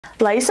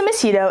Laisa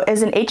Macedo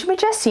is an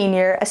HMHS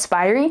senior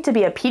aspiring to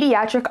be a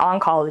pediatric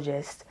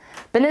oncologist.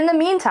 But in the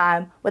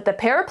meantime, with a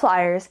pair of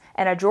pliers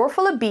and a drawer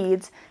full of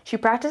beads, she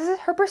practices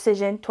her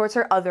precision towards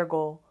her other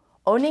goal,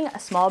 owning a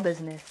small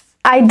business.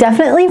 I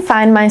definitely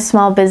find my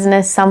small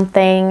business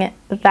something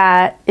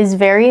that is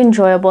very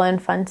enjoyable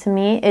and fun to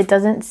me. It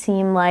doesn't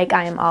seem like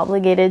I am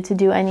obligated to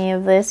do any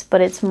of this,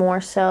 but it's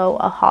more so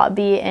a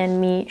hobby and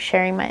me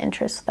sharing my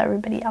interests with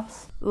everybody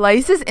else.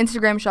 Laisa's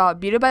Instagram shop,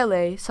 Beauty by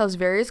Lay, sells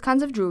various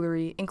kinds of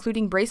jewelry,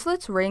 including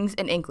bracelets, rings,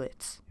 and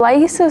anklets.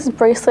 Laisa's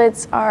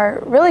bracelets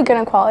are really good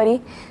in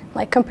quality,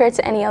 like compared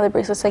to any other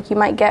bracelets like you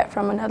might get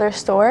from another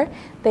store.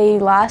 They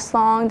last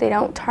long, they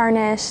don't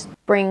tarnish.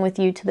 Bring with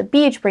you to the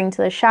beach, bring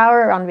to the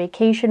shower, on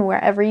vacation,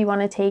 wherever you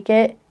want to take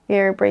it,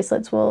 your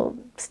bracelets will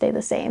stay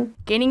the same.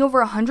 Gaining over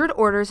 100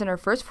 orders in her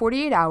first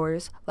 48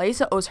 hours,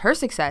 Laisa owes her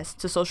success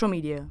to social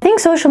media. I think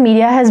social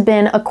media has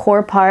been a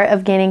core part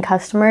of gaining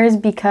customers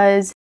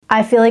because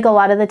I feel like a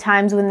lot of the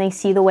times when they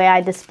see the way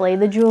I display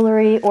the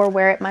jewelry or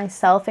wear it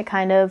myself, it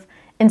kind of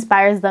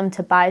inspires them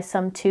to buy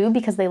some too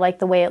because they like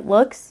the way it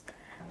looks.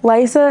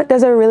 Laisa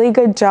does a really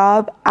good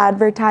job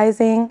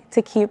advertising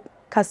to keep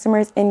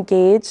customers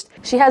engaged.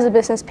 She has a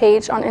business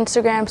page on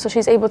Instagram, so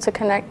she's able to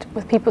connect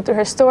with people through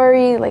her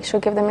story. Like,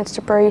 she'll give them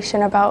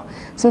inspiration about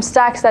some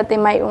stacks that they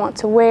might want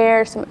to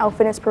wear, some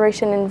outfit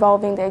inspiration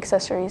involving the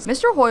accessories.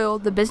 Mr. Hoyle,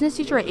 the business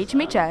teacher at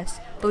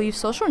HMHS, believes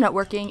social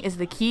networking is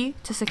the key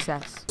to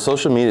success.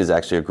 Social media is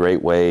actually a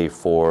great way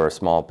for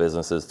small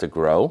businesses to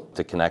grow,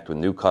 to connect with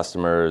new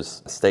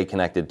customers, stay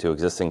connected to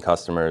existing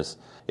customers.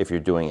 If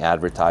you're doing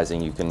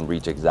advertising, you can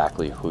reach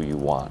exactly who you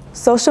want.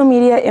 Social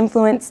media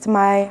influenced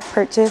my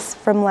purchase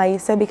from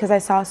Laisa because I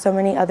saw so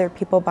many other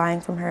people buying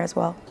from her as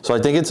well. So I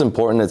think it's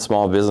important that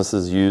small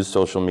businesses use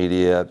social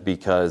media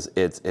because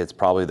it's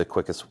probably the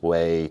quickest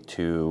way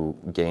to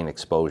gain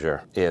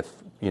exposure. If,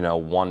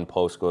 one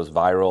post goes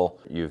viral,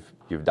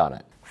 you've done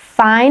it.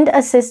 Find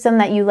a system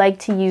that you like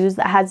to use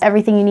that has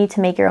everything you need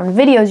to make your own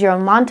videos, your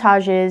own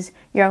montages,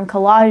 your own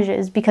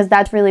collages, because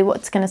that's really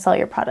what's going to sell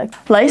your product.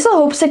 Laisa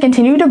hopes to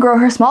continue to grow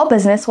her small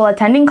business while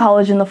attending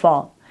college in the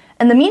fall.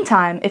 In the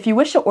meantime, if you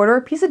wish to order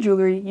a piece of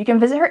jewelry, you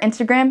can visit her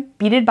Instagram,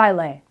 Beaded by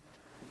Lay.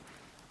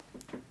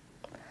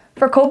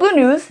 For Cold Blue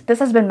News, this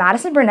has been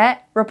Madison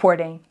Burnett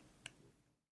reporting.